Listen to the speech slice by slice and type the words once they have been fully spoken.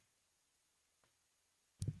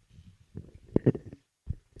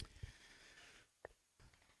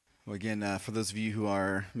Well, again, for those of you who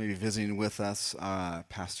are maybe visiting with us,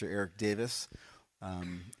 Pastor Eric Davis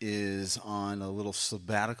is on a little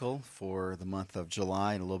sabbatical for the month of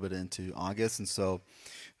July and a little bit into August. And so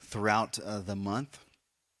throughout the month,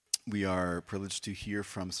 we are privileged to hear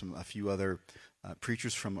from a few other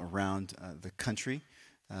preachers from around the country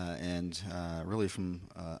and really from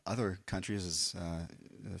other countries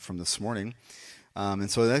from this morning.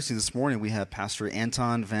 And so actually this morning we have Pastor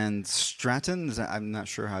Anton Van Straten. I'm not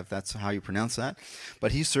sure if that's how you pronounce that,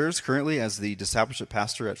 but he serves currently as the discipleship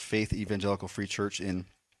pastor at Faith Evangelical Free Church in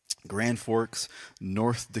Grand Forks,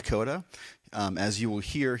 North Dakota. As you will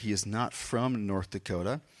hear, he is not from North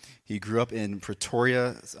Dakota. He grew up in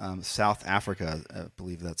Pretoria, South Africa, I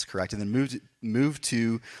believe that's correct, and then moved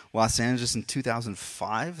to Los Angeles in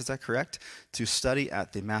 2005, is that correct, to study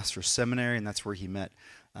at the Master's Seminary, and that's where he met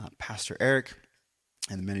Pastor Eric.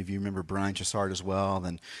 And many of you remember Brian Chassard as well.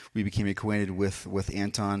 Then we became acquainted with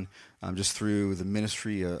Anton just through the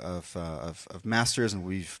ministry of Masters, and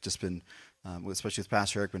we've just been, especially with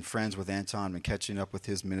Pastor Eric, been friends with Anton, been catching up with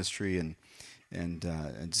his ministry, and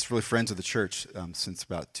just really friends of the church since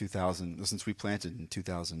about 2000, since we planted in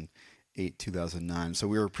 2008, 2009. So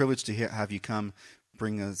we were privileged to have you come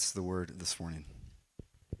bring us the word this morning.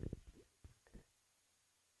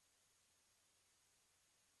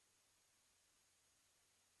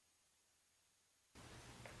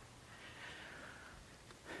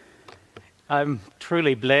 I'm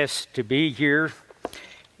truly blessed to be here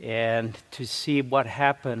and to see what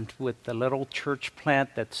happened with the little church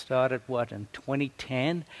plant that started, in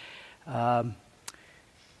 2010?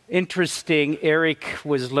 Interesting, Eric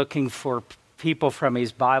was looking for people from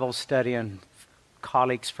his Bible study and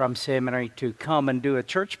colleagues from seminary to come and do a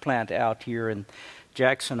church plant out here in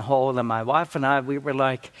Jackson Hole. And my wife and I, we were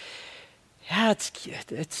like, yeah,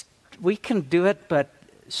 it's we can do it, but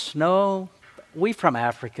snow... We from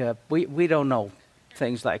Africa, we don't know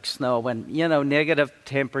things like snow and, negative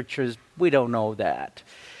temperatures. We don't know that.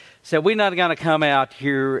 So we're not going to come out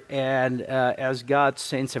here and, as God's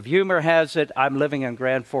sense of humor has it, I'm living in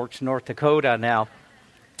Grand Forks, North Dakota now.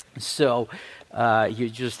 So you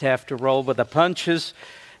just have to roll with the punches.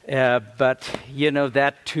 But,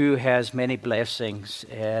 that too has many blessings.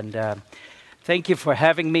 And thank you for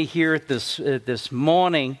having me here this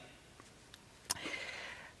morning.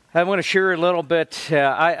 I want to share a little bit.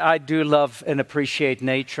 I do love and appreciate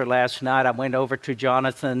nature. Last night I went over to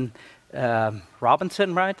Jonathan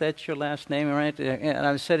Robinson, right? That's your last name, right? And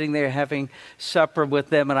I'm sitting there having supper with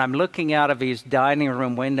them, and I'm looking out of his dining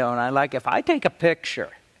room window, and I'm like, if I take a picture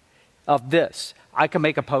of this, I can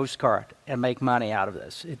make a postcard and make money out of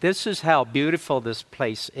this. This is how beautiful this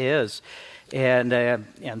place is. And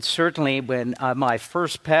certainly when my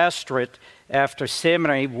first pastorate after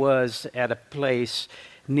seminary was at a place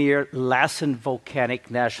near Lassen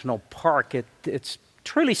Volcanic National Park. It's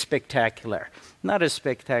truly spectacular. Not as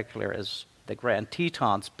spectacular as the Grand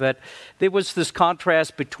Tetons, but there was this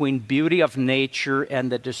contrast between beauty of nature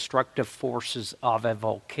and the destructive forces of a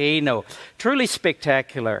volcano. Truly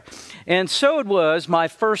spectacular. And so it was, my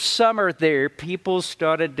first summer there, people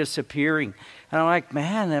started disappearing. And I'm like,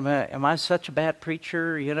 man, am I such a bad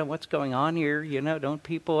preacher? What's going on here? Don't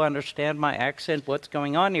people understand my accent? What's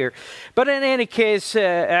going on here? But in any case,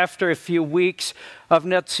 after a few weeks of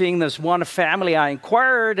not seeing this one family, I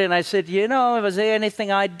inquired and I said, was there anything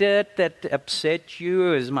I did that upset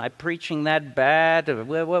you? Is my preaching that bad?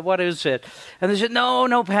 What is it? And they said,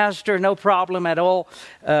 no, Pastor, no problem at all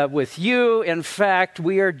with you. In fact,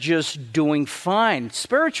 we are just doing fine.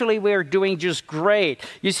 Spiritually, we are doing just great.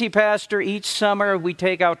 You see, Pastor, each summer we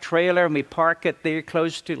take our trailer and we park it there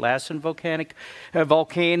close to Lassen Volcanic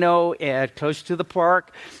Volcano, close to the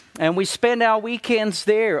park. And we spend our weekends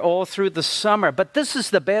there all through the summer. But this is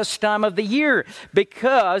the best time of the year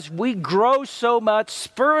because we grow so much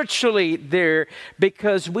spiritually there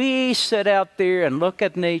because we sit out there and look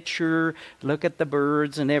at nature, look at the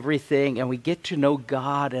birds and everything, and we get to know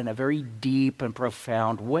God in a very deep and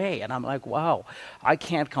profound way. And I'm like, wow, I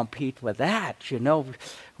can't compete with that.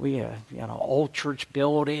 We, old church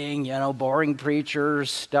building, boring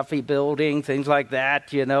preachers, stuffy building, things like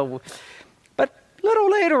that, A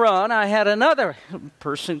little later on, I had another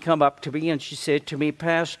person come up to me, and she said to me,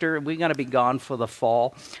 Pastor, we're going to be gone for the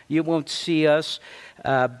fall. You won't see us,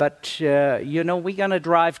 but we're going to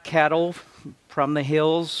drive cattle from the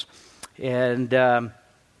hills, and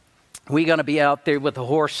we're going to be out there with the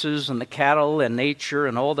horses and the cattle and nature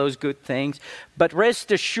and all those good things. But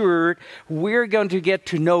rest assured, we're going to get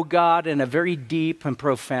to know God in a very deep and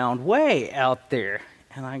profound way out there.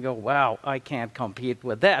 And I go, wow, I can't compete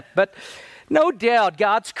with that. But no doubt,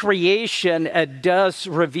 God's creation does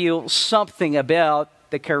reveal something about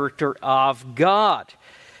the character of God.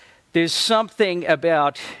 There's something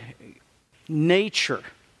about nature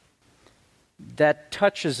that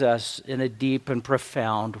touches us in a deep and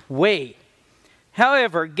profound way.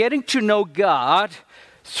 However, getting to know God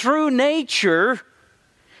through nature,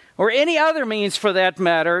 or any other means for that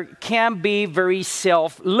matter, can be very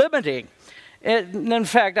self-limiting. In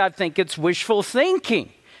fact, I think it's wishful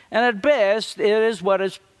thinking. And at best, it is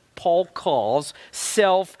what Paul calls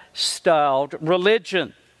self-styled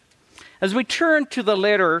religion. As we turn to the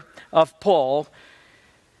letter of Paul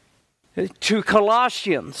to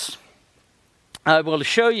Colossians, I will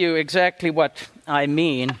show you exactly what I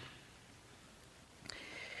mean.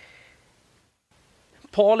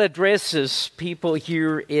 Paul addresses people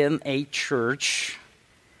here in a church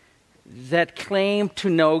that claim to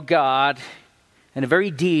know God in a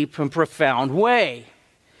very deep and profound way.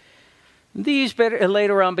 These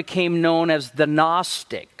later on became known as the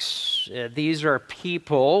Gnostics. These are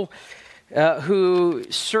people who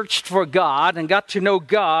searched for God and got to know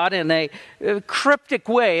God in a cryptic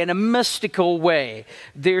way, in a mystical way.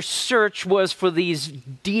 Their search was for these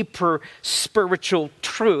deeper spiritual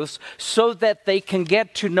truths so that they can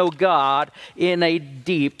get to know God in a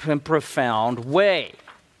deep and profound way.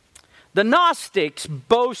 The Gnostics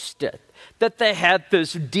boasted that they had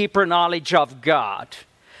this deeper knowledge of God.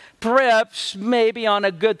 Perhaps, maybe on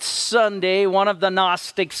a good Sunday, one of the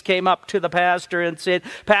Gnostics came up to the pastor and said,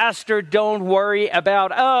 "Pastor, don't worry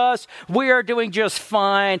about us. We are doing just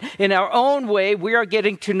fine. In our own way, we are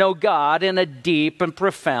getting to know God in a deep and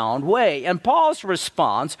profound way." And Paul's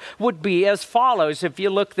response would be as follows. If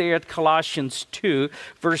you look there at Colossians 2,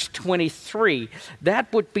 verse 23,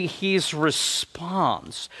 that would be his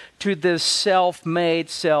response to this self-made,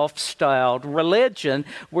 self-styled religion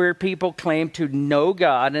where people claim to know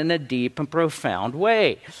God in a deep and profound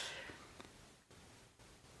way.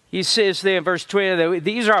 He says there in verse 20,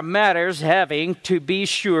 these are matters having, to be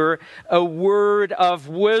sure, a word of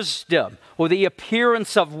wisdom, or the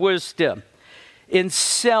appearance of wisdom, in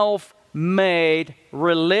self-made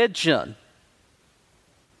religion.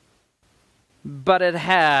 But it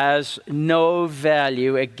has no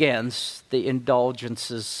value against the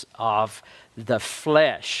indulgences of the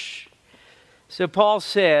flesh. So Paul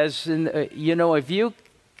says, if you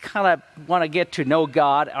kind of want to get to know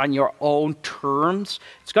God on your own terms,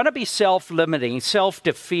 it's going to be self-limiting,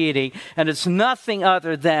 self-defeating, and it's nothing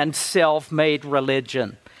other than self-made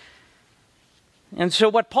religion. And so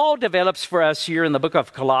what Paul develops for us here in the book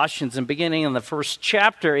of Colossians, and beginning in the first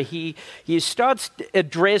chapter, he starts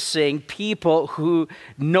addressing people who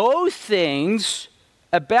know things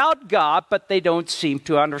about God, but they don't seem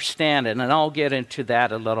to understand it. And I'll get into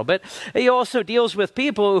that a little bit. He also deals with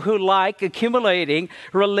people who like accumulating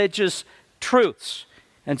religious truths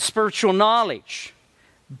and spiritual knowledge,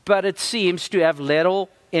 but it seems to have little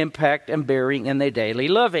impact and bearing in their daily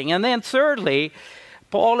living. And then thirdly,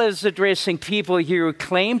 Paul is addressing people here who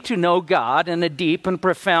claim to know God in a deep and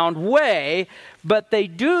profound way, but they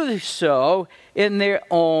do so in their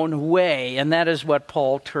own way. And that is what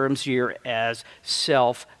Paul terms here as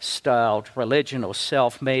self-styled religion or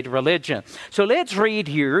self-made religion. So let's read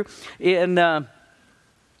here in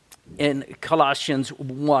Colossians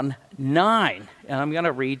 1:9. And I'm going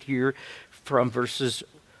to read here from verses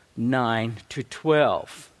 9 to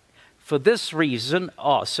 12. For this reason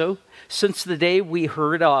also, since the day we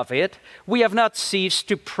heard of it, we have not ceased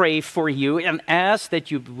to pray for you and ask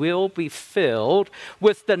that you will be filled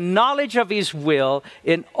with the knowledge of his will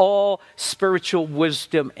in all spiritual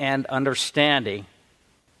wisdom and understanding.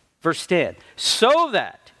 Verse 10, so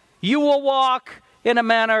that you will walk in a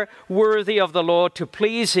manner worthy of the Lord, to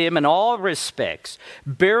please him in all respects,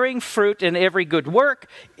 bearing fruit in every good work,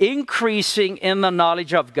 increasing in the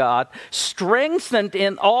knowledge of God, strengthened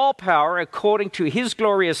in all power according to his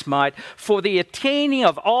glorious might, for the attaining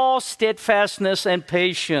of all steadfastness and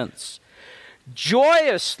patience,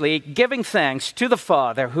 joyously giving thanks to the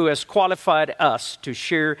Father who has qualified us to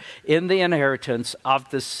share in the inheritance of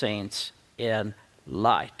the saints in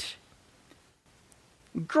light.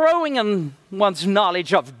 Growing in one's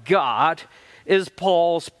knowledge of God is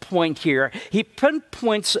Paul's point here. He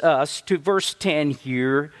pinpoints us to verse 10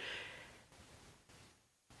 here.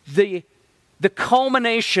 The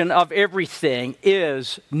culmination of everything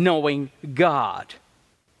is knowing God.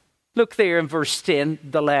 Look there in verse 10,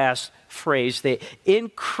 the last phrase there.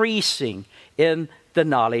 Increasing in the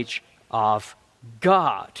knowledge of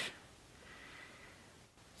God.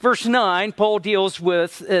 Verse 9, Paul deals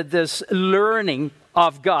with this learning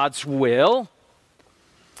of God's will.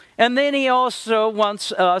 And then he also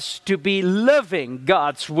wants us to be living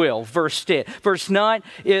God's will. Verse 10. Verse 9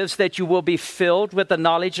 is that you will be filled with the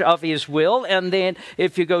knowledge of his will. And then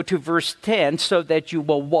if you go to verse 10, so that you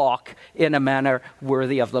will walk in a manner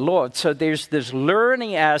worthy of the Lord. So there's this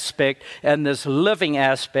learning aspect and this living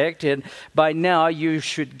aspect. And by now you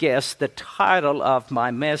should guess the title of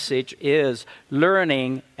my message is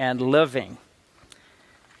Learning and Living.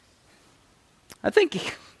 I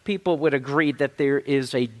think people would agree that there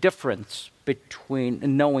is a difference between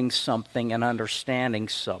knowing something and understanding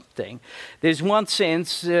something. There's one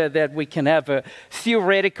sense that we can have a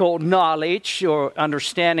theoretical knowledge or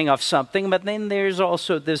understanding of something, but then there's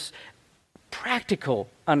also this practical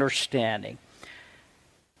understanding.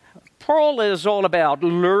 Paul is all about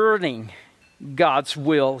learning God's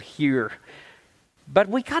will here. But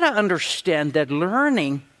we got to understand that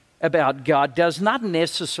learning about God does not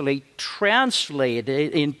necessarily translate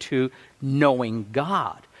it into knowing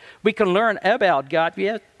God. We can learn about God,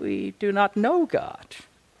 yet we do not know God.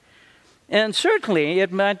 And certainly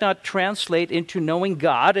it might not translate into knowing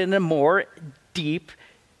God in a more deep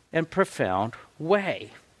and profound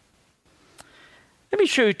way. Let me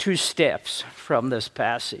show you two steps from this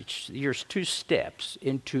passage. Here's two steps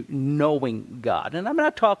into knowing God. And I'm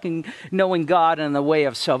not talking knowing God in the way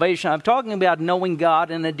of salvation. I'm talking about knowing God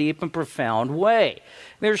in a deep and profound way.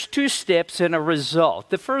 There's two steps and a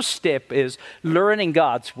result. The first step is learning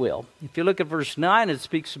God's will. If you look at verse 9, it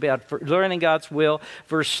speaks about learning God's will.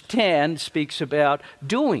 Verse 10 speaks about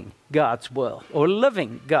doing God's will or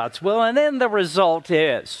living God's will. And then the result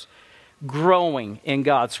is growing in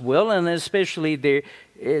God's will, and especially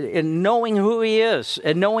in knowing who he is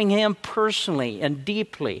and knowing him personally and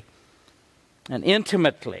deeply and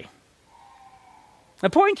intimately.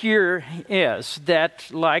 The point here is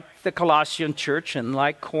that, like the Colossian church and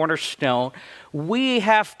like Cornerstone, we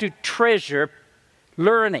have to treasure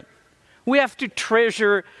learning. We have to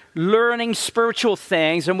treasure learning spiritual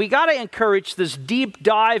things, and we got to encourage this deep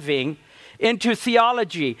diving into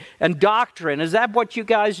theology and doctrine. Is that what you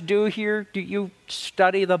guys do here? Do you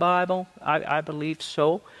study the Bible? I believe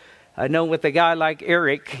so. I know with a guy like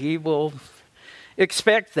Eric, he will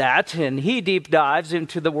expect that, and he deep dives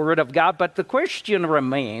into the Word of God. But the question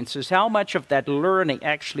remains is how much of that learning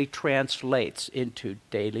actually translates into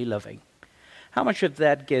daily living? How much of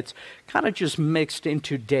that gets kind of just mixed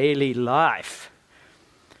into daily life?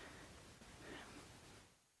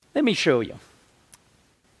 Let me show you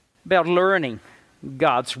about learning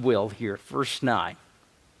God's will here, verse 9.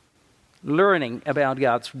 Learning about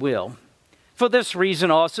God's will. For this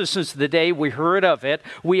reason also, since the day we heard of it,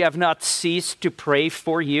 we have not ceased to pray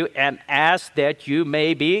for you and ask that you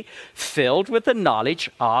may be filled with the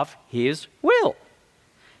knowledge of his will.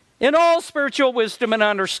 In all spiritual wisdom and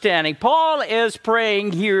understanding, Paul is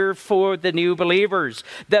praying here for the new believers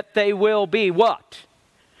that they will be what?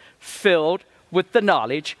 Filled with the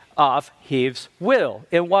knowledge of his will.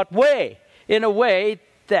 In what way? In a way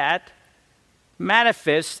that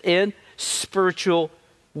manifests in spiritual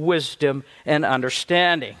wisdom and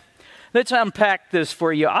understanding. Let's unpack this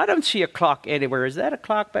for you. I don't see a clock anywhere. Is that a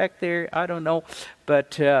clock back there? I don't know.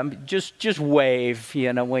 But just wave,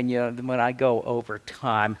 when I go over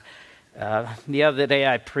time. The other day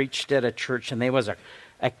I preached at a church and there was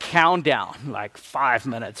a countdown, like 5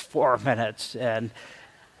 minutes, 4 minutes, and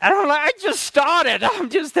I don't know, I just started. I'm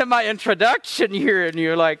just in my introduction here, and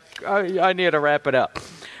you're like, I need to wrap it up.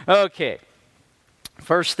 Okay,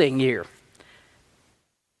 first thing here,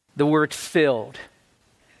 the word filled.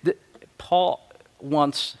 Paul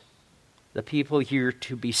wants the people here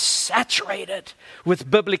to be saturated with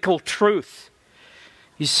biblical truth.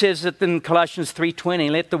 He says that in Colossians 3:20,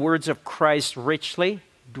 let the words of Christ richly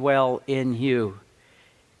dwell in you.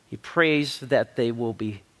 He prays that they will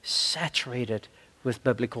be saturated with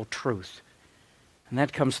biblical truth. And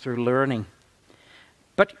that comes through learning.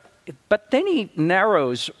 But then he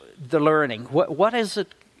narrows the learning. What is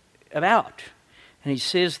it about? And he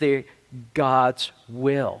says there, God's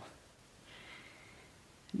will.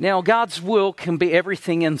 Now, God's will can be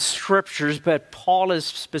everything in Scriptures, but Paul is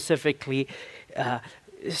specifically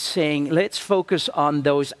saying, let's focus on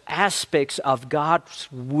those aspects of God's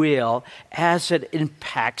will as it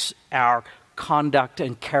impacts our conduct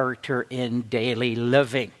and character in daily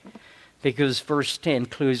living. Because verse 10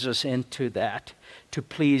 clues us into that, to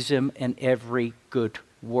please him in every good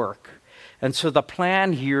work. And so the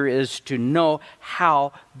plan here is to know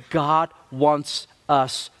how God wants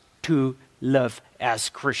us to live as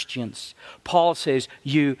Christians. Paul says,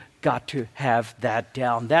 you got to have that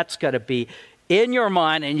down. That's got to be in your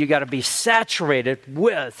mind, and you got to be saturated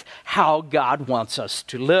with how God wants us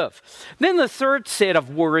to live. Then the third set of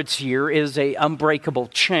words here is a unbreakable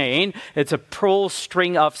chain. It's a pearl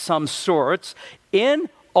string of some sorts. In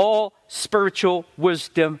all spiritual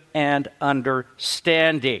wisdom and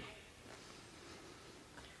understanding.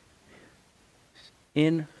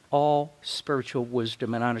 In all spiritual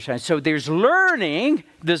wisdom and understanding. So there's learning,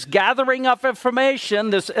 this gathering of information,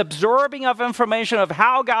 this absorbing of information of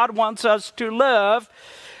how God wants us to live.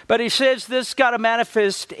 But he says this got to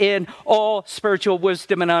manifest in all spiritual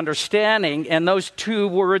wisdom and understanding. And those two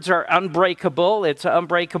words are unbreakable. It's an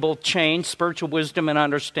unbreakable chain, spiritual wisdom and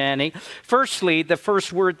understanding. Firstly, the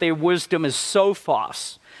first word there, wisdom, is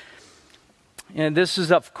sophos. And this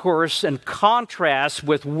is, of course, in contrast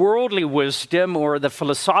with worldly wisdom or the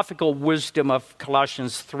philosophical wisdom of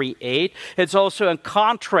Colossians 3:8. It's also in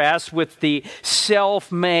contrast with the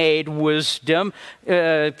self-made wisdom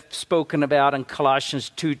spoken about in Colossians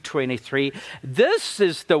 2:23. This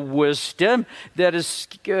is the wisdom that is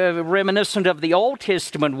reminiscent of the Old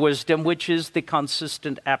Testament wisdom, which is the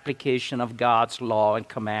consistent application of God's law and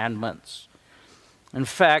commandments. In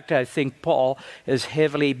fact, I think Paul is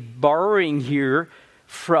heavily borrowing here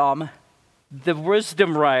from the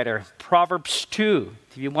wisdom writer, Proverbs 2.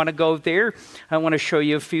 If you want to go there, I want to show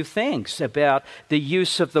you a few things about the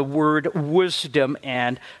use of the word wisdom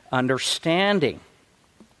and understanding.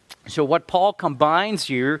 So what Paul combines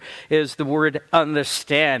here is the word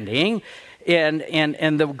understanding, and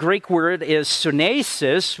the Greek word is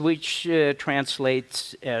sunesis, which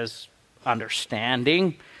translates as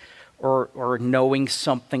understanding, or knowing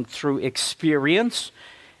something through experience.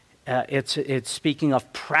 It's speaking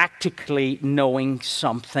of practically knowing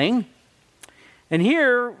something. And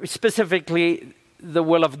here, specifically, the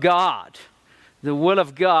will of God. The will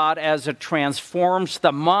of God, as it transforms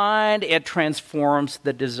the mind, it transforms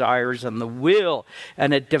the desires and the will.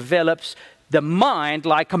 And it develops the mind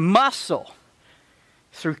like a muscle.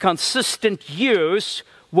 Through consistent use,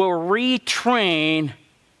 will retrain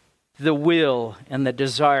the will and the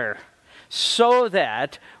desire, so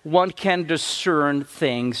that one can discern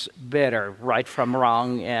things better, right from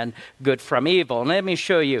wrong and good from evil. And let me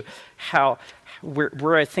show you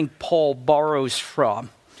where I think Paul borrows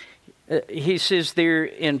from. He says there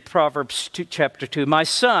in Proverbs 2, chapter 2, "My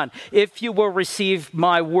son, if you will receive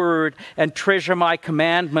my word and treasure my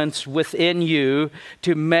commandments within you,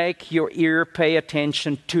 to make your ear pay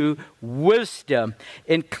attention to wisdom,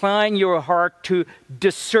 incline your heart to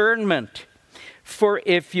discernment. For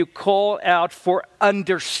if you call out for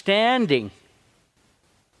understanding,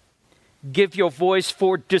 give your voice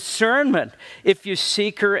for discernment. If you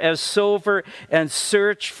seek her as silver and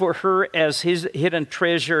search for her as his hidden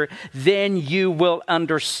treasure, then you will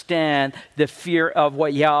understand the fear of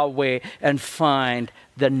Yahweh and find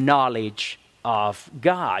the knowledge of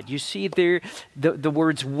God." You see there the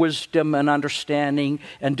words wisdom and understanding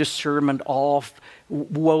and discernment all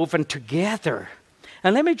woven together.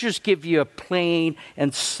 And let me just give you a plain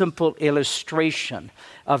and simple illustration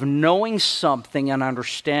of knowing something and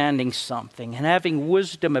understanding something and having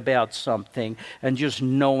wisdom about something and just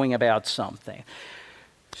knowing about something.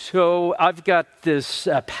 So I've got this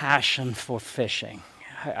passion for fishing.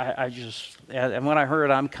 And when I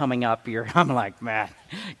heard I'm coming up here, I'm like, man,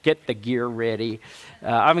 get the gear ready.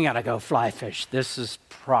 I'm going to go fly fish. This is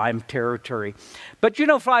prime territory. But you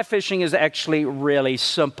know, fly fishing is actually really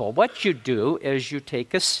simple. What you do is you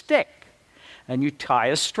take a stick and you tie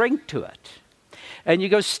a string to it. And you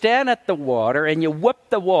go stand at the water and you whip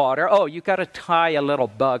the water. Oh, you got to tie a little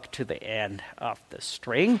bug to the end of the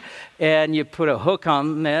string. And you put a hook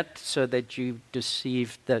on it so that you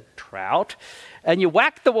deceive the trout. And you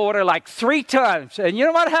whack the water like 3 times. And you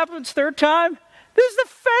know what happens third time? There's the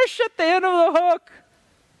fish at the end of the hook.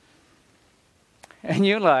 And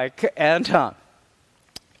you're like, Anton,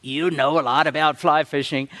 you know a lot about fly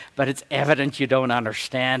fishing, but it's evident you don't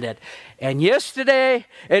understand it. And yesterday,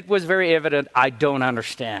 it was very evident I don't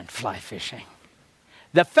understand fly fishing.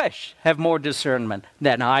 The fish have more discernment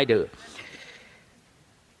than I do.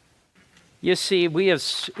 You see, we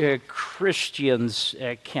as Christians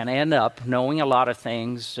can end up knowing a lot of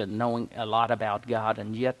things and knowing a lot about God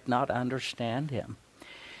and yet not understand Him.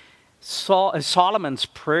 Solomon's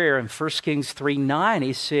prayer in 1 Kings 3:9,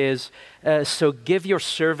 he says, "So give your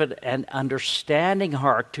servant an understanding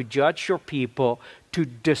heart to judge your people, to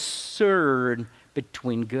discern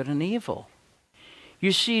between good and evil."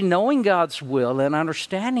 You see, knowing God's will and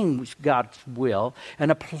understanding God's will and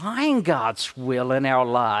applying God's will in our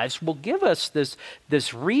lives will give us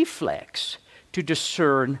this reflex to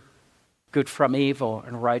discern good from evil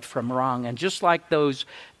and right from wrong. And just like those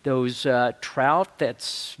trout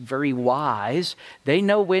that's very wise, they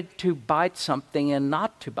know when to bite something and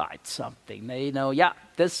not to bite something. They know, yeah,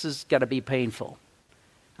 this is going to be painful.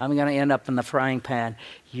 I'm going to end up in the frying pan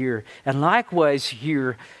here. And likewise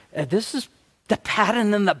here, this is the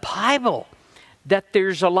pattern in the Bible, that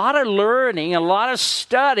there's a lot of learning, a lot of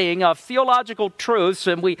studying of theological truths,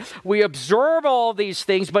 and we observe all these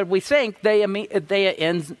things, but we think they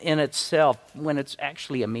end in itself when it's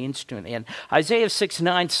actually a means to an end. Isaiah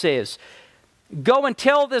 6:9 says, go and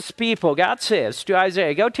tell this people, God says to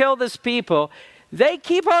Isaiah, go tell this people, they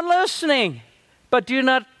keep on listening, but do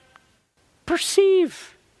not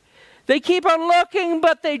perceive. They keep on looking,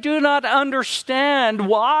 but they do not understand.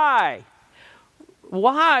 Why?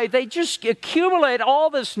 Why? They just accumulate all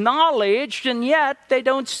this knowledge, and yet they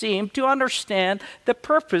don't seem to understand the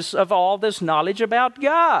purpose of all this knowledge about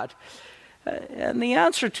God. And the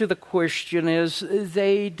answer to the question is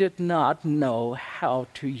they did not know how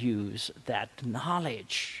to use that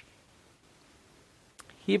knowledge.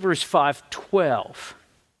 Hebrews 5:12.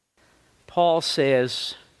 Paul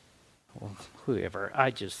says, well, whoever,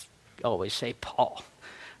 I just always say Paul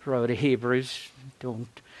wrote to Hebrews.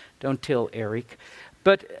 Don't tell Eric.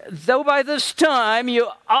 But though by this time you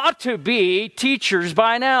ought to be teachers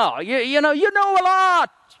by now. You know a lot.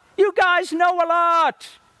 You guys know a lot.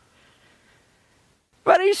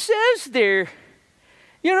 But he says there,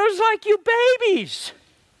 it's like you babies.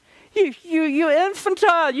 You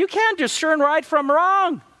infantile. You can't discern right from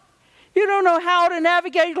wrong. You don't know how to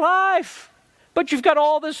navigate life. But you've got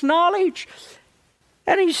all this knowledge.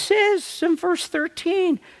 And he says in verse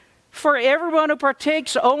 13, for everyone who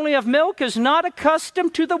partakes only of milk is not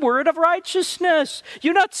accustomed to the word of righteousness.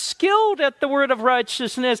 You're not skilled at the word of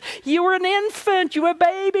righteousness. You are an infant. You are a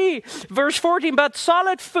baby. Verse 14, but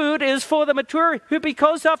solid food is for the mature who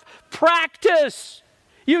because of practice.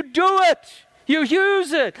 You do it. You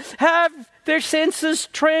use it. Have their senses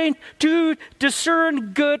trained to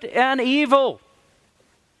discern good and evil.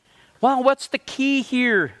 Well, what's the key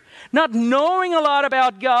here? Not knowing a lot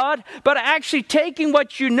about God, but actually taking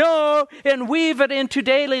what you know and weave it into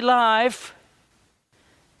daily life.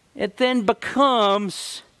 It then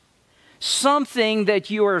becomes something that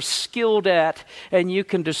you are skilled at and you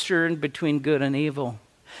can discern between good and evil.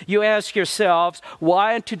 You ask yourselves,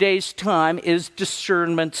 why in today's time is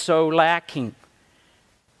discernment so lacking?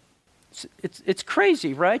 It's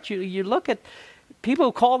crazy, right? You look at people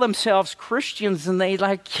who call themselves Christians and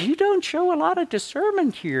you don't show a lot of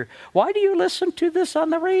discernment here. Why do you listen to this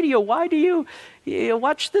on the radio? Why do you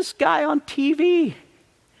watch this guy on TV?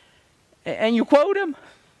 And you quote him?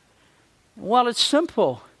 Well, it's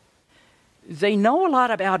simple. They know a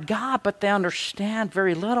lot about God, but they understand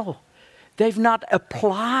very little. They've not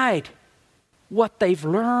applied what they've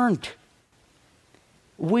learned.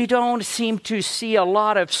 We don't seem to see a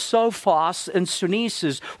lot of sophos and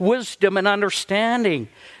sunesis, wisdom and understanding.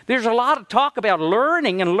 There's a lot of talk about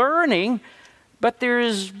learning, but there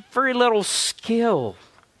is very little skill.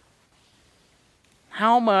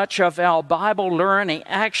 How much of our Bible learning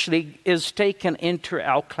actually is taken into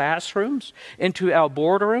our classrooms, into our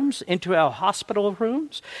boardrooms, into our hospital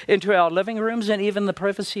rooms, into our living rooms, and even the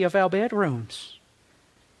privacy of our bedrooms?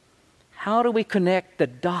 How do we connect the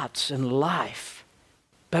dots in life?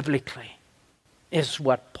 Biblically, is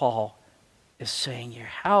what Paul is saying here.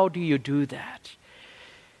 How do you do that?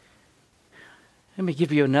 Let me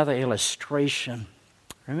give you another illustration.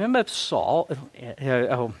 Remember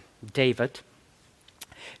David?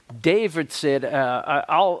 David said,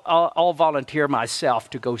 I'll volunteer myself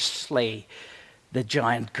to go slay the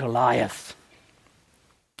giant Goliath.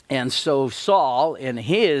 And so Saul, in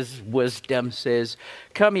his wisdom, says,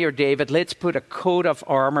 come here, David, let's put a coat of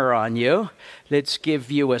armor on you. Let's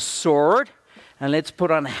give you a sword, and let's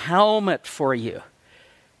put on a helmet for you.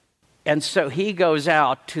 And so he goes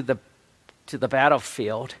out to the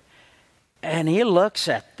battlefield, and he looks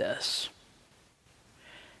at this,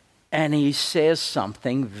 and he says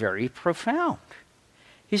something very profound.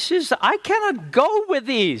 He says, I cannot go with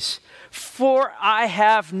these, for I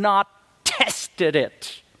have not tested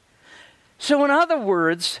it. So in other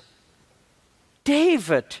words,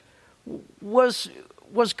 David was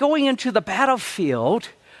going into the battlefield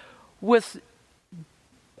with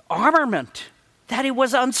armament that he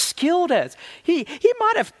was unskilled at. He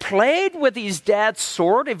might have played with his dad's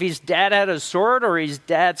sword, if his dad had a sword, or his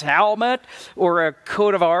dad's helmet, or a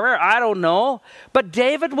coat of armor, I don't know. But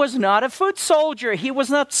David was not a foot soldier. He was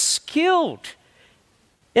not skilled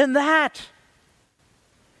in that.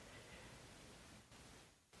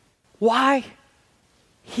 Why?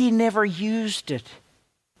 He never used it.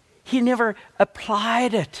 He never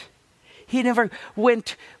applied it. He never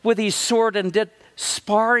went with his sword and did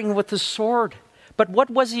sparring with the sword. But what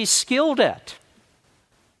was he skilled at?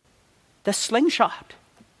 The slingshot.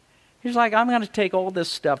 He's like, I'm going to take all this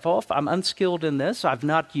stuff off. I'm unskilled in this. I've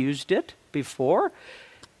not used it before.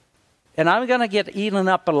 And I'm going to get eaten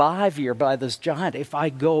up alive here by this giant if I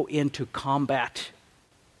go into combat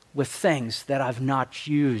with things that I've not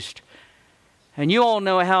used. And you all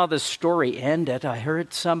know how the story ended. I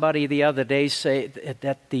heard somebody the other day say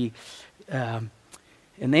that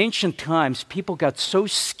in ancient times, people got so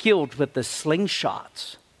skilled with the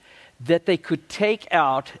slingshots that they could take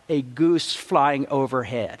out a goose flying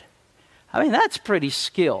overhead. I mean, that's pretty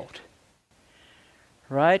skilled,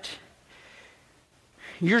 right?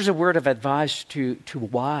 Here's a word of advice to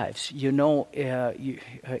wives. You know,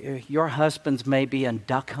 your husbands may be in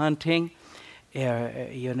duck hunting,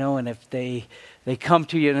 you know, and if they come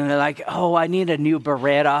to you and they're like, oh, I need a new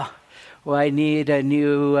Beretta, or I need a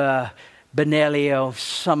new Benelli,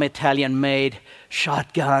 some Italian-made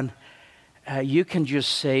shotgun, you can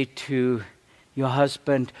just say to your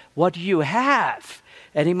husband, what do you have?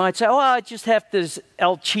 And he might say, oh, I just have this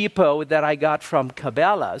El Cheapo that I got from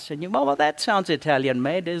Cabela's. And you go, well, that sounds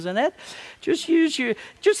Italian-made, isn't it? Just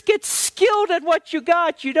get skilled at what you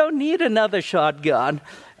got. You don't need another shotgun.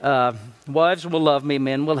 Wives will love me,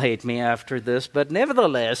 men will hate me after this. But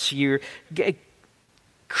nevertheless,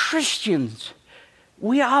 Christians,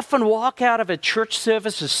 we often walk out of a church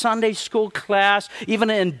service, a Sunday school class, even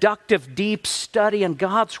an inductive deep study in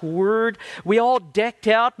God's Word. We all decked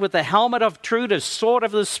out with the helmet of truth, a sword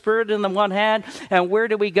of the Spirit in the one hand. And where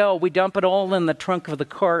do we go? We dump it all in the trunk of the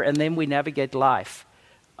car, and then we navigate life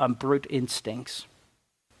on brute instincts.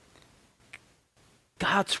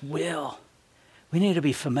 God's will. We need to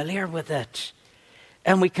be familiar with it.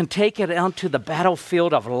 And we can take it onto the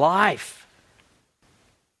battlefield of life.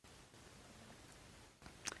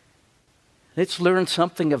 Let's learn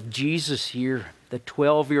something of Jesus here, the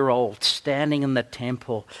 12-year-old standing in the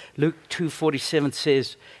temple. Luke 2:47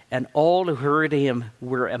 says, and all who heard him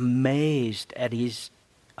were amazed at his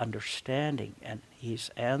understanding and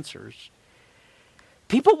his answers.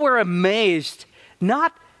 People were amazed,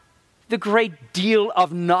 not the great deal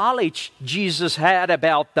of knowledge Jesus had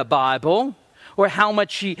about the Bible or how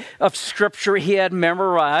much of Scripture he had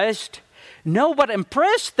memorized. No, what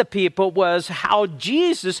impressed the people was how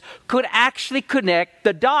Jesus could actually connect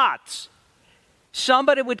the dots.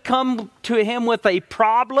 Somebody would come to him with a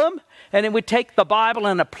problem, and he would take the Bible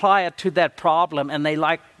and apply it to that problem. And they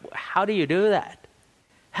like, how do you do that?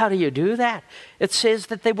 How do you do that? It says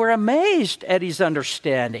that they were amazed at his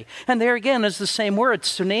understanding. And there again is the same word,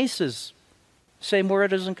 sunesis. Same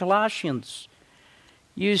word as in Colossians.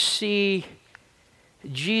 You see,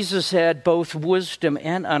 Jesus had both wisdom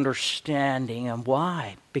and understanding. And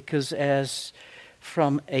why? Because as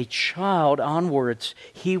from a child onwards,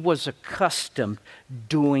 he was accustomed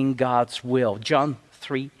doing God's will. John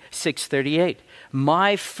 6:38.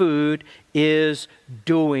 My food is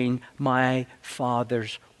doing my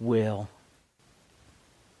Father's will.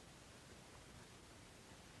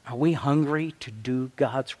 Are we hungry to do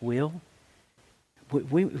God's will?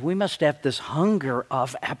 We must have this hunger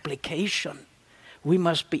of application. We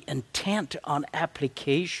must be intent on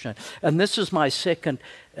application. And this is my second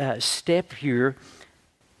step here,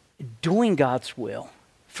 doing God's will.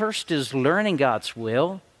 First is learning God's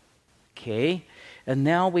will, okay? And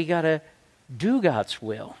now we got to do God's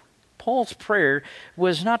will. Paul's prayer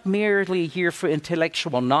was not merely here for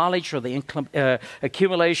intellectual knowledge or the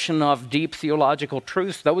accumulation of deep theological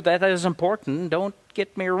truth, though that is important, don't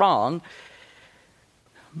get me wrong.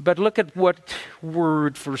 But look at what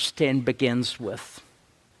word verse 10 begins with.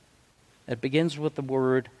 It begins with the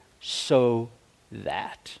word, so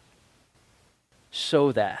that.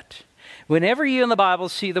 So that. Whenever you in the Bible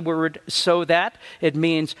see the word, so that, it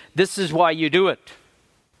means this is why you do it.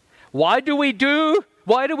 Why do we do?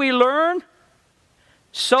 Why do we learn?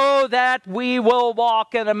 So that we will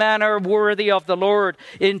walk in a manner worthy of the Lord,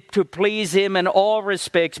 to please him in all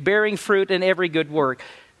respects, bearing fruit in every good work.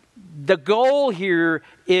 The goal here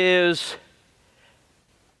is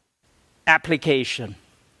application.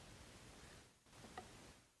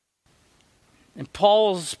 And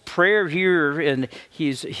Paul's prayer here and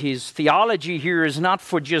his theology here is not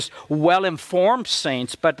for just well-informed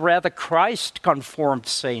saints, but rather Christ-conformed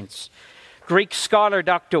saints. Greek scholar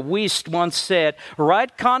Dr. Wiest once said,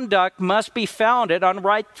 right conduct must be founded on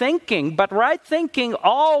right thinking, but right thinking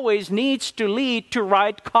always needs to lead to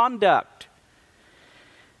right conduct.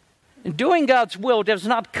 Doing God's will does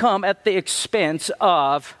not come at the expense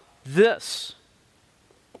of this,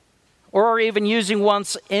 or even using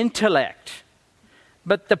one's intellect.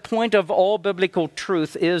 But the point of all biblical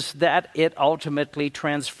truth is that it ultimately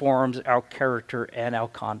transforms our character and our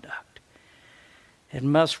conduct. It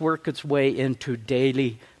must work its way into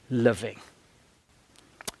daily living.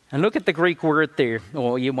 And look at the Greek word there.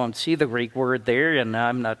 Well, you won't see the Greek word there, and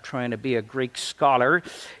I'm not trying to be a Greek scholar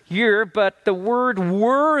here, but the word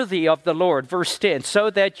worthy of the Lord, verse 10, so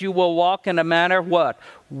that you will walk in a manner, what?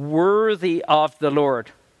 Worthy of the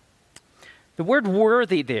Lord. The word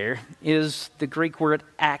worthy there is the Greek word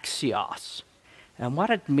axios. And what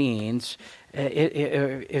it means,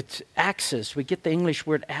 it's axis. We get the English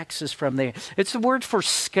word axis from there. It's the word for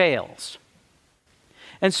scales.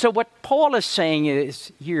 And so what Paul is saying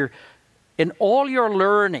is here, in all your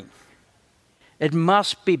learning, it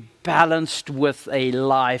must be balanced with a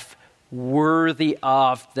life worthy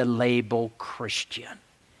of the label Christian.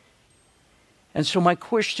 And so my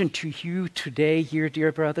question to you today here,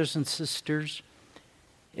 dear brothers and sisters,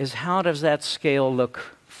 is how does that scale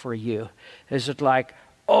look for you? Is it like,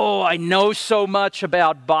 oh, I know so much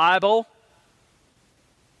about Bible,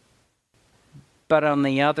 but on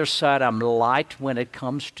the other side, I'm light when it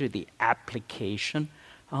comes to the application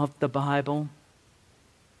of the Bible?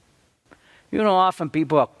 You know, often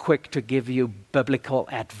people are quick to give you biblical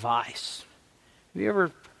advice. Have you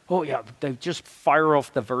ever, oh yeah, they just fire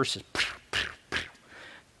off the verses.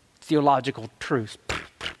 Theological truth.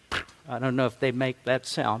 I don't know if they make that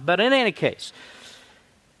sound. But in any case,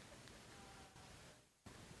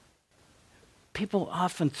 people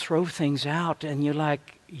often throw things out and you're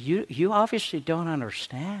like, you obviously don't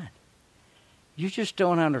understand. You just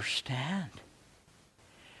don't understand.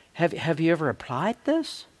 Have you ever applied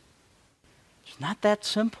this? It's not that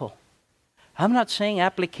simple. I'm not saying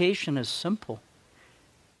application is simple.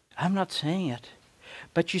 I'm not saying it.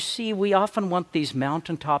 But you see, we often want these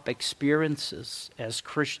mountaintop experiences as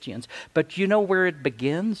Christians. But you know where it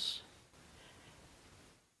begins?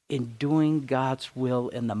 In doing God's will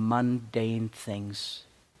in the mundane things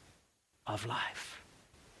of life.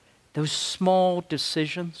 Those small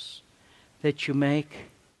decisions that you make,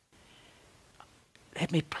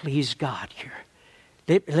 let me please God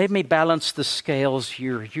here. Let me balance the scales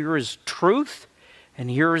here. Here is truth, and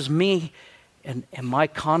here is me, and my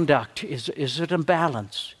conduct. Is it in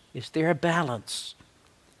balance? Is there a balance?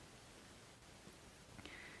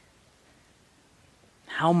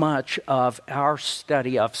 How much of our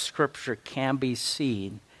study of Scripture can be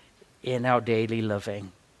seen in our daily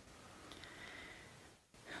living?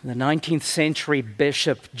 The 19th century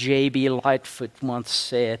Bishop J.B. Lightfoot once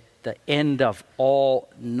said, "The end of all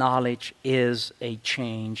knowledge is a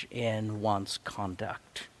change in one's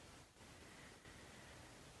conduct."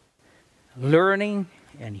 Learning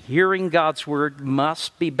and hearing God's Word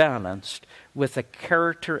must be balanced with a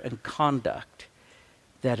character and conduct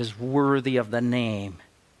that is worthy of the name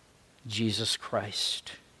Jesus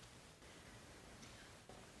Christ.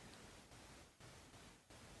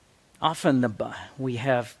 Often we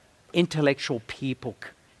have intellectual people,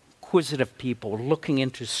 inquisitive people looking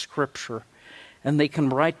into Scripture, and they can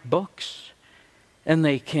write books, and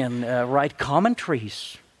they can write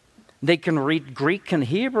commentaries. They can read Greek and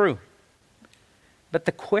Hebrew. But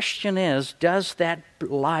the question is, does that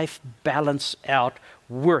life balance out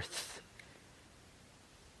worth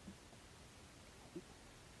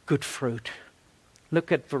good fruit?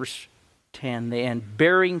 Look at verse 10, the end.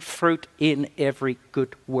 Bearing fruit in every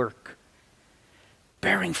good work.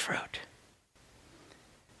 Bearing fruit.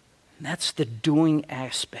 And that's the doing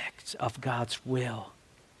aspects of God's will.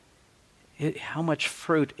 How much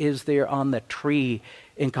fruit is there on the tree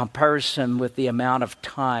in comparison with the amount of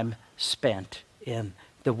time spent in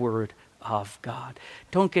the Word of God?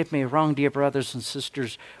 Don't get me wrong, dear brothers and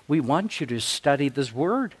sisters. We want you to study this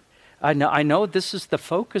Word. I know this is the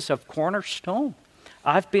focus of Cornerstone.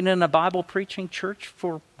 I've been in a Bible preaching church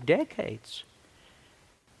for decades.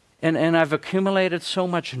 And I've accumulated so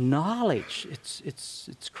much knowledge.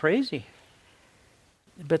 It's crazy.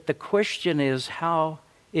 But the question is, how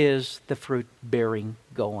is the fruit bearing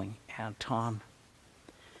going, Anton?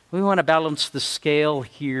 We want to balance the scale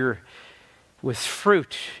here with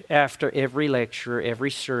fruit after every lecture,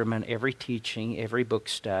 every sermon, every teaching, every book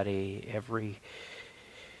study,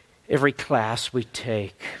 every class we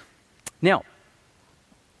take. Now,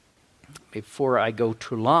 before I go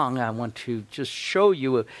too long, I want to just show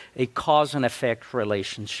you a cause and effect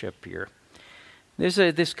relationship here.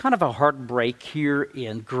 There's kind of a heartbreak here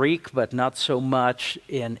in Greek, but not so much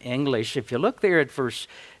in English. If you look there at verse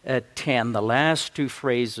 10, the last two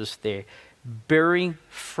phrases there, bearing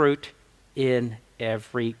fruit in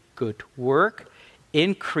every good work,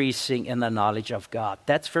 increasing in the knowledge of God.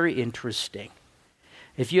 That's very interesting.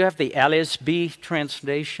 If you have the LSB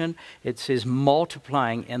translation, it says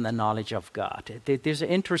multiplying in the knowledge of God. There's an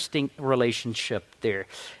interesting relationship there.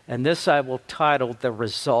 And this I will title the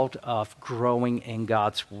result of growing in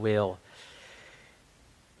God's will.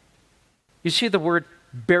 You see the word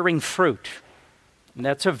bearing fruit. And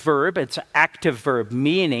that's a verb. It's an active verb,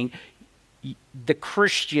 meaning the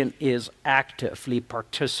Christian is actively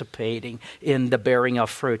participating in the bearing of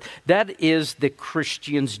fruit. That is the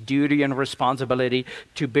Christian's duty and responsibility,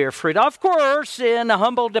 to bear fruit. Of course, in a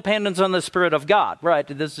humble dependence on the Spirit of God, right?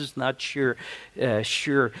 This is not sheer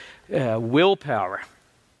willpower.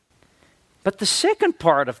 But the second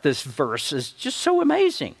part of this verse is just so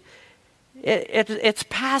amazing. It's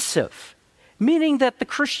passive, meaning that the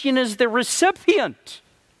Christian is the recipient.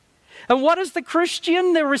 And what is the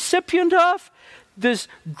Christian the recipient of? This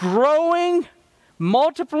growing,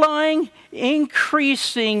 multiplying,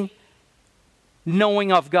 increasing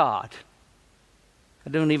knowing of God. I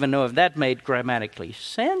don't even know if that made grammatically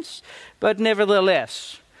sense, but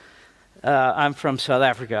nevertheless, I'm from South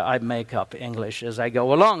Africa. I make up English as I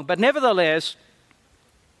go along. But nevertheless,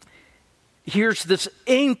 here's this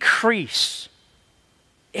increase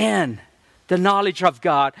in the knowledge of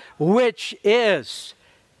God, which is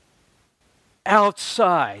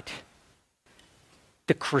outside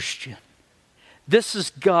the Christian. This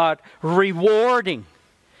is God rewarding.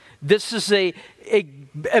 This is a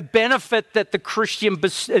benefit that the Christian,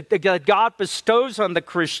 that God bestows on the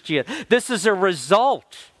Christian. This is a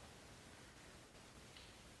result.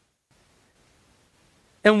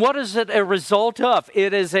 And what is it a result of?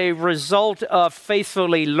 It is a result of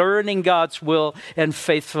faithfully learning God's will and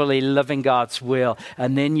faithfully living God's will.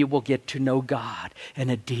 And then you will get to know God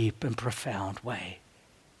in a deep and profound way.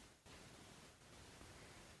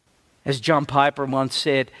 As John Piper once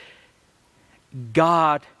said,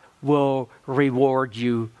 God will reward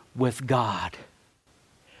you with God.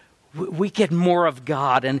 We get more of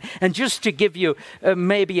God. And just to give you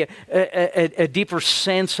maybe a deeper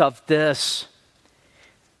sense of this,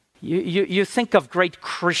 you think of great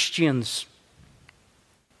Christians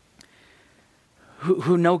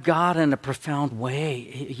who know God in a profound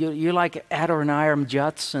way. You like Adoniram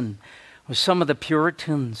Judson, or some of the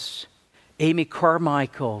Puritans, Amy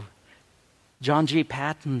Carmichael, John G.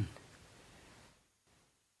 Patton.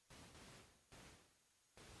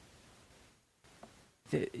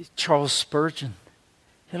 Charles Spurgeon.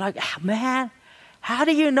 You're like, man, how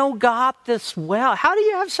do you know God this well? How do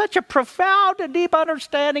you have such a profound and deep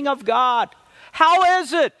understanding of God? How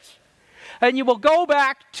is it? And you will go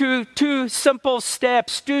back to 2 simple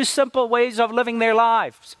steps, 2 simple ways of living their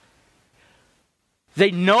lives.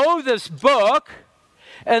 They know this book,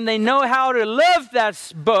 and they know how to live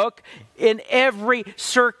that book in every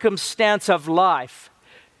circumstance of life,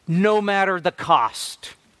 no matter the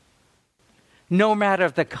cost. No matter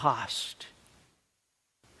the cost.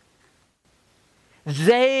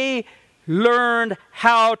 They learned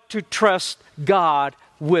how to trust God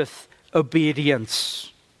with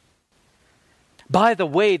obedience. By the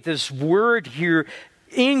way, this word here,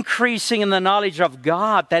 increasing in the knowledge of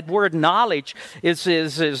God, that word knowledge is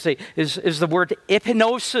the word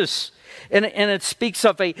epinosis. And it speaks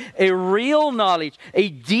of a real knowledge, a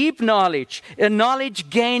deep knowledge, a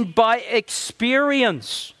knowledge gained by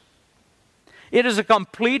experience. It is a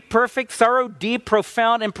complete, perfect, thorough, deep,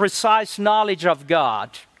 profound, and precise knowledge of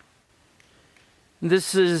God.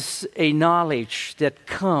 This is a knowledge that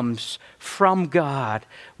comes from God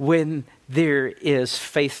when there is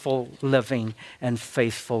faithful living and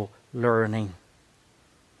faithful learning.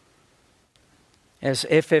 As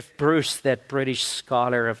F.F. Bruce, that British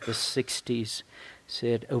scholar of the 60s,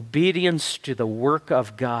 said, obedience to the work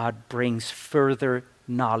of God brings further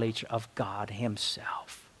knowledge of God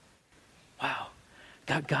Himself. Wow.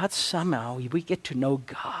 God somehow, we get to know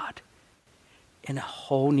God in a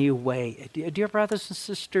whole new way. Dear brothers and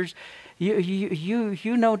sisters,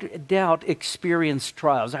 you no doubt experience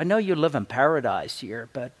trials. I know you live in paradise here,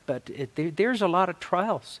 but there's a lot of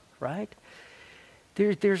trials, right?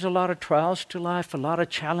 There's a lot of trials to life, a lot of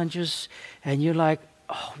challenges, and you're like,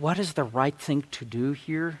 oh, what is the right thing to do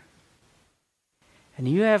here? And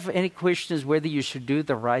you have any questions whether you should do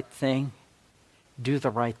the right thing? Do the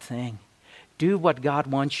right thing. Do what God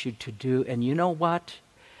wants you to do. And you know what?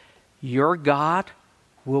 Your God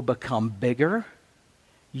will become bigger.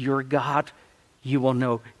 Your God, you will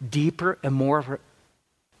know deeper and more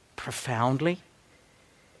profoundly.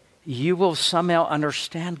 You will somehow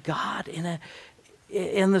understand God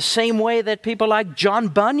in the same way that people like John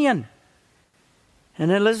Bunyan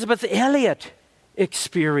and Elizabeth Elliot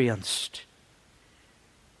experienced.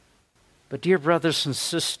 But dear brothers and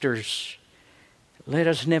sisters, let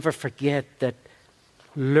us never forget that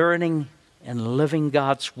learning and living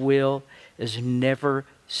God's will is never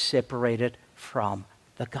separated from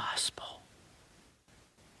the gospel.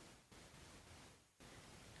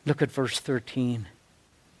 Look at verse 13.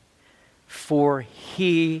 For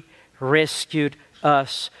he rescued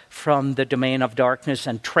us from the domain of darkness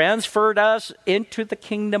and transferred us into the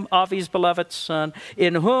kingdom of his beloved Son,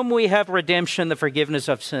 in whom we have redemption, the forgiveness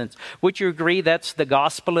of sins. Would you agree that's the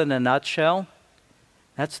gospel in a nutshell?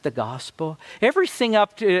 That's the gospel. Everything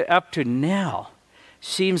up to now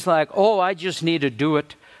seems like, oh, I just need to do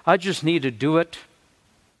it. I just need to do it.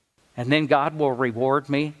 And then God will reward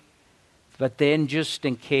me. But then just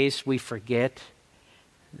in case we forget,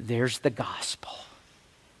 there's the gospel.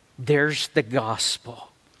 There's the gospel.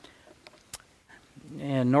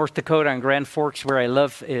 In North Dakota and Grand Forks, where I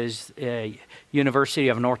live, is University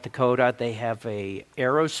of North Dakota. They have a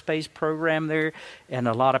aerospace program there, and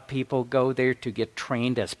a lot of people go there to get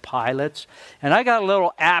trained as pilots. And I got a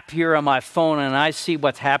little app here on my phone, and I see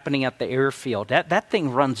what's happening at the airfield. That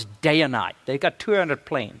thing runs day and night. They got 200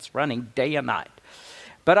 planes running day and night.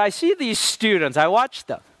 But I see these students. I watch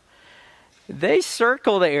them. They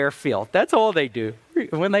circle the airfield. That's all they do.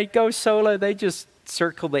 When they go solo, they just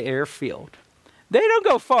circle the airfield. They don't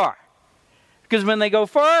go far. Because when they go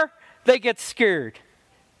far, they get scared.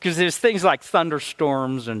 Because there's things like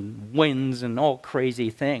thunderstorms and winds and all crazy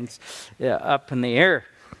things up in the air.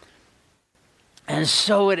 And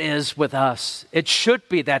so it is with us. It should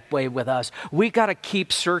be that way with us. We got to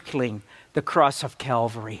keep circling the cross of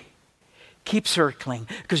Calvary. Keep circling.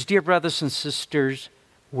 Because, dear brothers and sisters,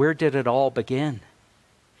 where did it all begin?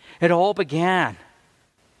 It all began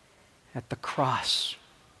at the cross.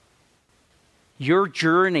 Your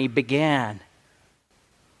journey began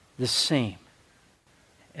the same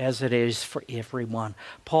as it is for everyone.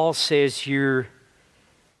 Paul says you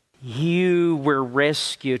were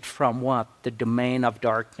rescued from what? The domain of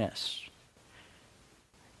darkness.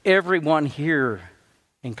 Everyone here,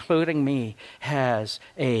 including me, has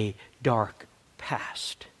a dark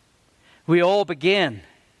past. We all begin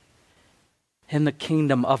in the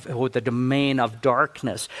kingdom of, or the domain of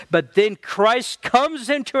darkness. But then Christ comes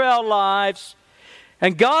into our lives,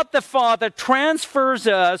 and God the Father transfers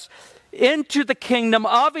us into the kingdom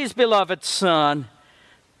of his beloved Son,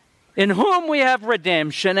 in whom we have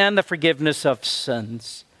redemption and the forgiveness of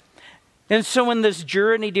sins. And so in this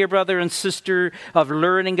journey, dear brother and sister, of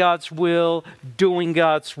learning God's will, doing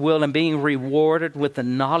God's will, and being rewarded with the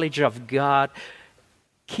knowledge of God,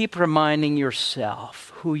 keep reminding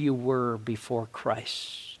yourself who you were before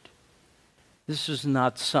Christ. This is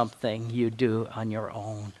not something you do on your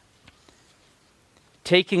own.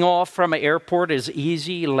 Taking off from an airport is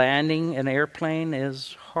easy. Landing an airplane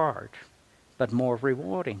is hard, but more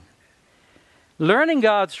rewarding. Learning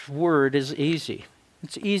God's word is easy.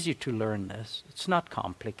 It's easy to learn this. It's not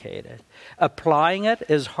complicated. Applying it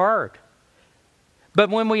is hard. But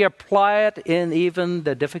when we apply it in even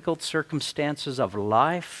the difficult circumstances of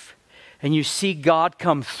life, and you see God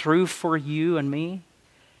come through for you and me,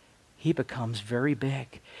 he becomes very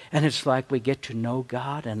big. And it's like we get to know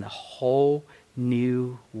God in a whole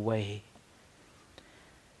new way.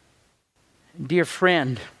 Dear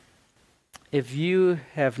friend, if you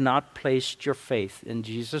have not placed your faith in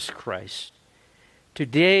Jesus Christ,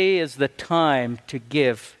 today is the time to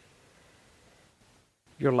give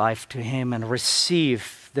your life to him and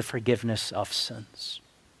receive the forgiveness of sins.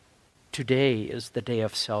 Today is the day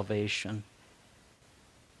of salvation.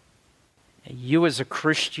 You as a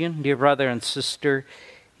Christian, dear brother and sister,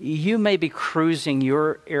 you may be cruising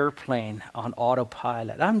your airplane on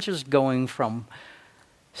autopilot. I'm just going from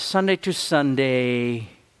Sunday to Sunday,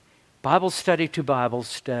 Bible study to Bible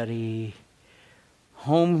study,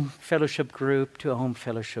 home fellowship group to home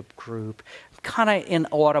fellowship group. I'm kind of in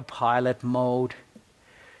autopilot mode.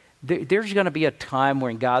 There's going to be a time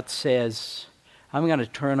when God says, I'm going to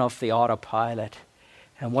turn off the autopilot.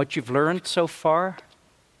 And what you've learned so far,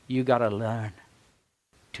 you got to learn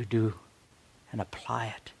to do and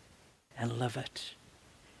apply it and live it.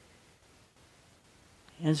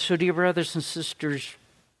 And so, dear brothers and sisters,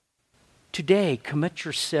 today commit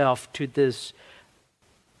yourself to this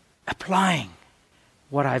applying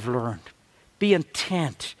what I've learned. Be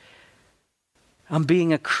intent on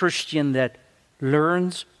being a Christian that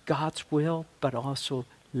learns God's will, but also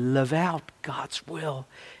live out God's will.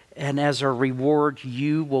 And as a reward,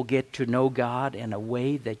 you will get to know God in a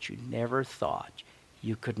way that you never thought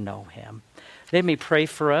you could know him. Let me pray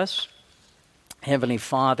for us. Heavenly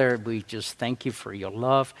Father, we just thank you for your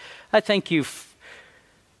love. I thank you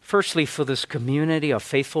firstly for this community of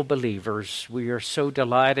faithful believers. We are so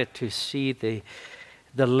delighted to see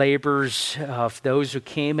the labors of those who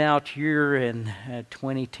came out here in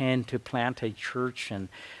 2010 to plant a church, and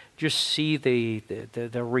just see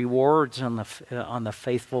the rewards on the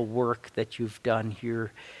faithful work that you've done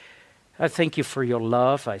here. I thank you for your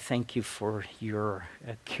love. I thank you for your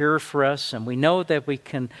care for us. And we know that we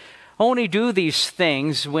can only do these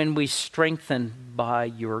things when we strengthen by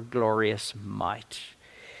your glorious might.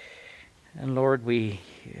 And Lord, we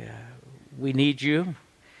need you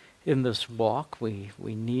in this walk. We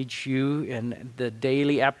need you in the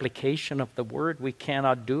daily application of the word. We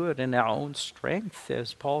cannot do it in our own strength,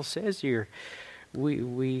 as Paul says here.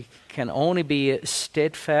 We can only be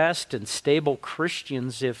steadfast and stable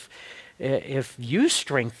Christians if you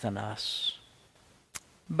strengthen us.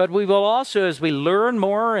 But we will also, as we learn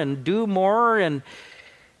more and do more, and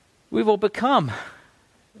we will become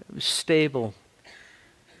stable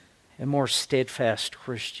and more steadfast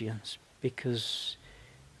Christians, because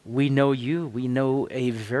we know you. We know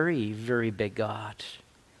a very, very big God.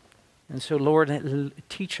 And so, Lord,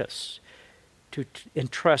 teach us to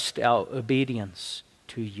entrust our obedience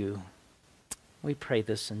to you. We pray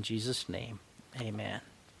this in Jesus' name. Amen.